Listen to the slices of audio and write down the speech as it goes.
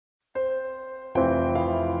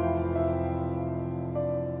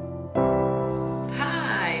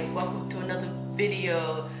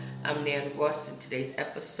Radio. I'm Nan Ross, and today's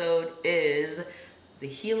episode is the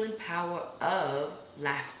healing power of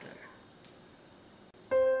laughter.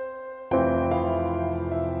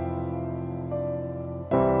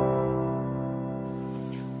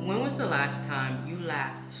 When was the last time you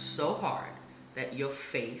laughed so hard that your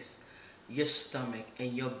face, your stomach,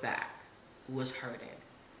 and your back was hurting?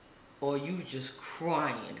 Or you just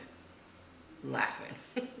crying, laughing?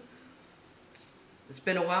 It's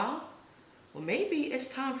been a while? Well, maybe it's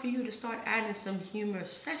time for you to start adding some humor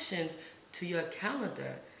sessions to your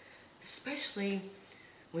calendar, especially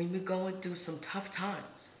when we're going through some tough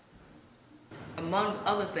times. Among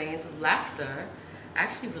other things, laughter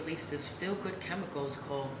actually releases feel-good chemicals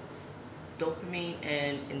called dopamine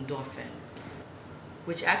and endorphin,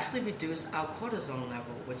 which actually reduce our cortisol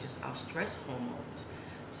level, which is our stress hormones.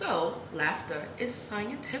 So, laughter is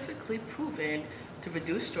scientifically proven to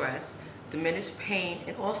reduce stress, diminish pain,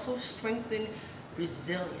 and also strengthen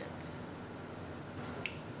resilience.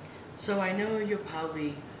 So I know you're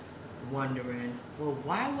probably wondering, well,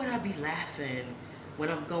 why would I be laughing when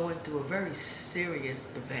I'm going through a very serious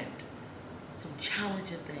event? Some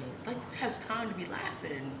challenging things. Like, who has time to be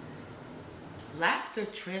laughing? Laughter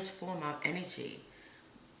transforms our energy.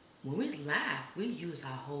 When we laugh, we use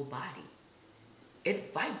our whole body.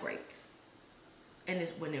 It vibrates. And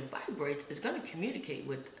when it vibrates, it's going to communicate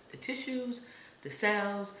with the tissues, the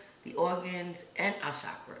cells, the organs, and our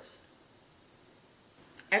chakras.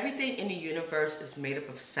 Everything in the universe is made up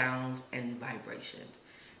of sounds and vibration.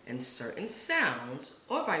 And certain sounds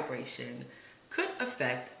or vibration could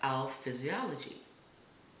affect our physiology.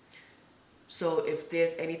 So if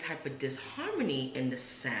there's any type of disharmony in the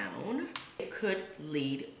sound, it could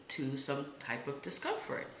lead to some type of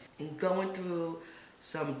discomfort. And going through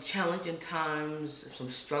some challenging times, some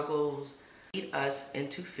struggles, lead us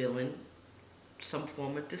into feeling some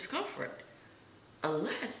form of discomfort,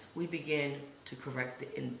 unless we begin to correct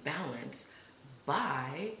the imbalance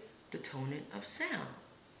by the toning of sound,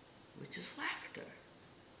 which is laughter.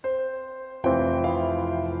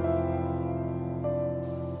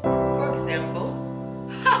 For example,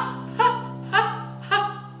 ha, ha, ha,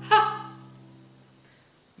 ha, ha.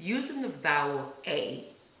 Using the vowel A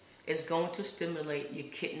is going to stimulate your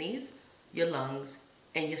kidneys, your lungs,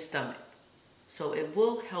 and your stomach. So it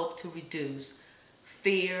will help to reduce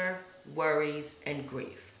fear, worries, and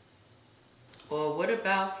grief. Or what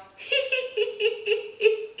about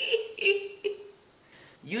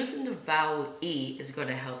using the vowel E is going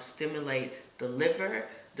to help stimulate the liver,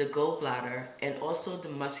 the gallbladder, and also the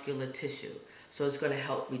muscular tissue. So it's going to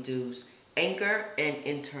help reduce anger and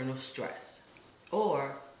internal stress.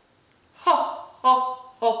 Or ho, ho,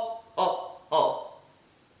 ho, ho, ho.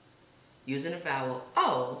 Using the vowel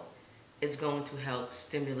O is going to help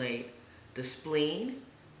stimulate the spleen,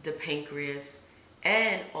 the pancreas,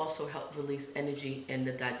 and also help release energy in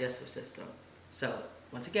the digestive system. So,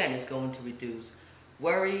 once again, it's going to reduce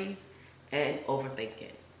worries and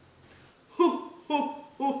overthinking.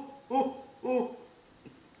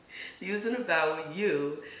 Using the vowel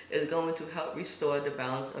U is going to help restore the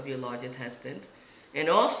balance of your large intestines and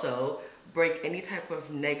also break any type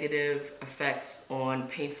of negative effects on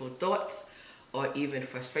painful thoughts or even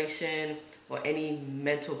frustration or any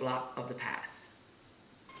mental block of the past.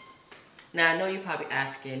 Now, I know you're probably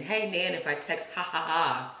asking, hey, Nan, if I text ha ha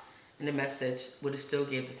ha in the message, would it still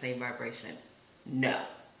give the same vibration? No.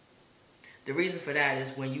 The reason for that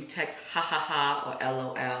is when you text ha ha ha or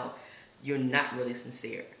LOL, you're not really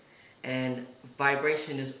sincere. And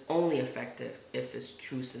vibration is only effective if it's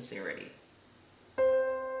true sincerity.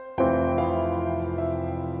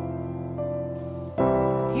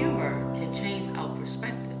 Humor can change our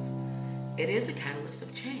perspective. It is a catalyst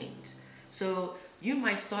of change. So you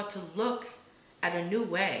might start to look at a new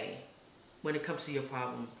way when it comes to your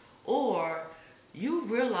problems. Or you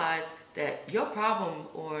realize that your problem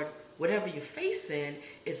or whatever you're facing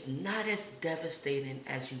is not as devastating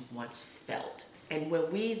as you once felt. And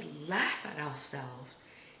when we laugh at ourselves,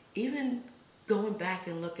 even going back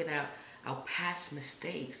and looking at our past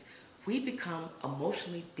mistakes, we become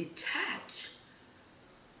emotionally detached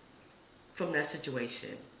from that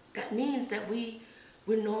situation. That means that we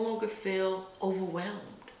no longer feel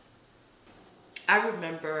overwhelmed. I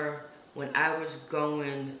remember when I was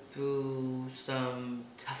going through some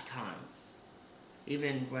tough times,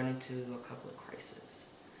 even running into a couple of crises.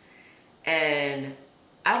 And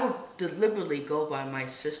I would deliberately go by my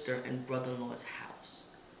sister and brother-in-law's house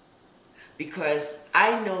because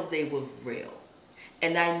I know they were real.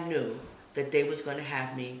 And I knew that they was going to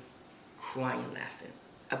have me crying, laughing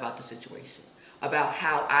about the situation, about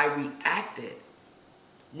how I reacted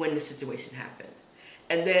when the situation happened.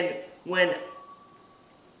 And then when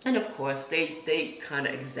And of course, they kind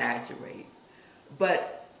of exaggerate.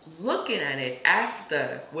 But looking at it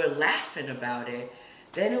after we're laughing about it,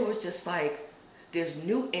 then it was just like there's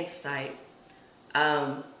new insight.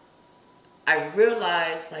 I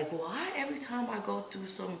realized like why every time I go through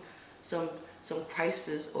some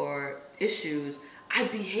crisis or issues, I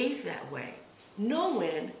behave that way,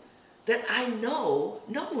 knowing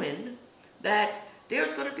knowing that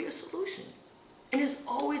there's going to be a solution, and there's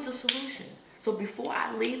always a solution. So before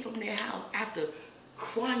I leave from their house after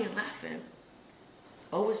crying and laughing,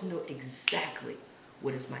 I always knew exactly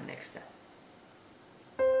what is my next step.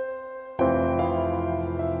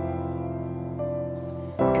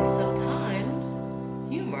 And sometimes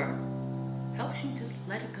humor helps you just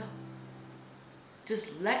let it go.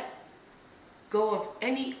 Just let go of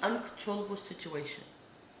any uncontrollable situation.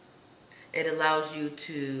 It allows you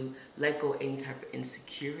to let go of any type of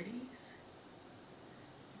insecurities.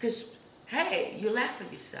 Because, hey, you laugh at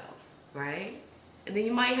yourself, right? And then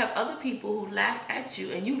you might have other people who laugh at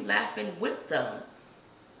you and you laughing with them.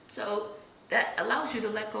 So that allows you to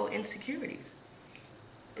let go of insecurities.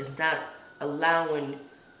 It's not allowing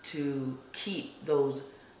to keep those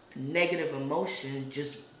negative emotions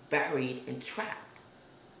just buried and trapped.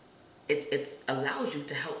 It allows you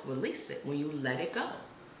to help release it when you let it go.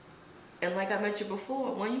 And like I mentioned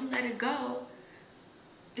before, when you let it go,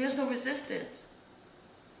 there's no resistance.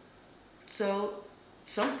 So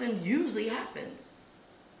something usually happens.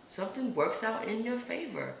 Something works out in your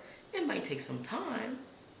favor. It might take some time,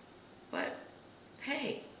 but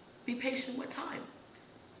hey, be patient with time.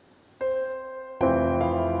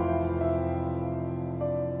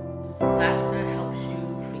 Laughter helps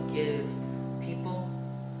you forgive people,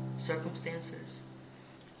 circumstances,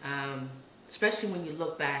 especially when you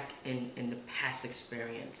look back in the past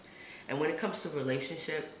experience. And when it comes to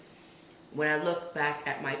relationship, when I look back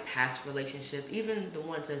at my past relationship, even the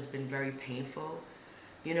ones that's been very painful,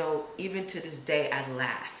 even to this day I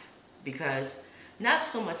laugh, because not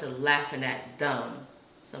so much of laughing at them,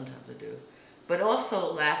 sometimes I do, but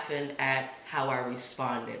also laughing at how I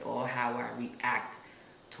responded or how I react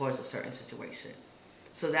towards a certain situation.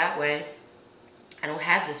 So that way, I don't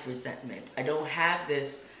have this resentment. I don't have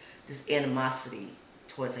this animosity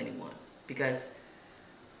towards anyone, because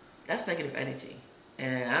that's negative energy.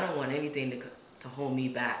 And I don't want anything to hold me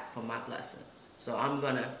back from my blessings. So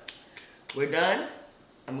we're done.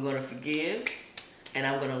 I'm going to forgive, and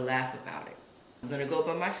I'm going to laugh about it. I'm going to go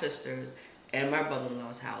by my sister's and my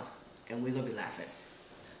brother-in-law's house, and we're going to be laughing.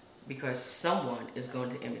 Because someone is going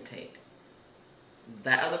to imitate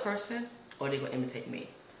that other person, or they're going to imitate me.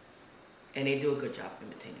 And they do a good job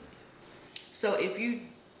imitating me. So if you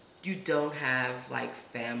don't have like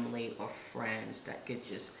family or friends that could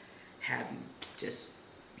just have you just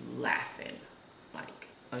laughing like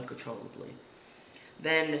uncontrollably,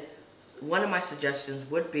 then one of my suggestions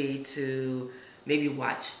would be to maybe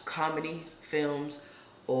watch comedy films,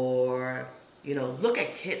 or look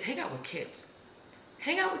at kids, hang out with kids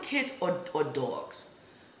or dogs.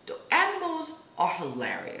 The animals are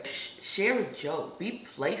hilarious. Share a joke, be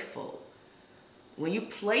playful. When you're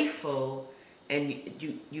playful and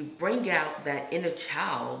you bring out that inner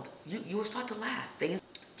child, you will start to laugh.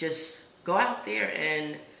 Just go out there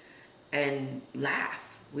and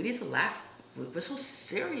laugh. We need to laugh. We're so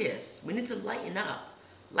serious. We need to lighten up.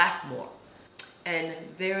 Laugh more. And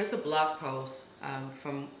there is a blog post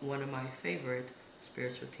from one of my favorite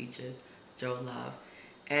spiritual teachers, Joe Love,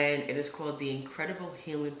 and it is called The Incredible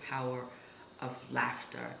Healing Power of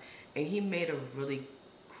Laughter. And he made a really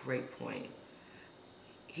great point.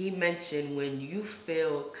 He mentioned when you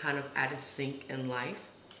feel kind of out of sync in life,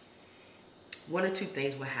 one or two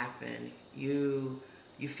things will happen. You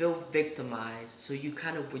feel victimized, so you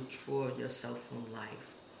kind of withdraw yourself from life.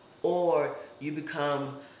 Or you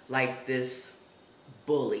become like this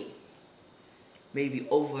bully, maybe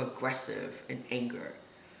over-aggressive in anger.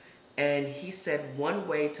 And he said one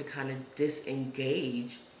way to kind of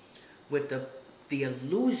disengage with the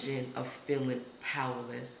illusion of feeling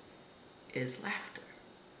powerless is laughter.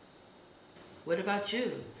 What about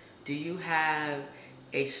you? Do you have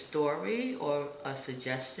a story or a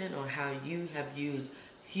suggestion on how you have used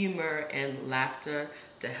humor and laughter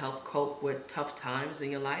to help cope with tough times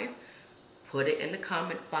in your life? Put it in the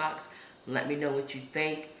comment box. Let me know what you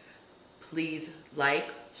think. Please like,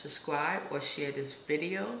 subscribe, or share this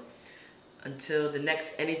video. Until the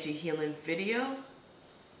next energy healing video,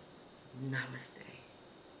 namaste.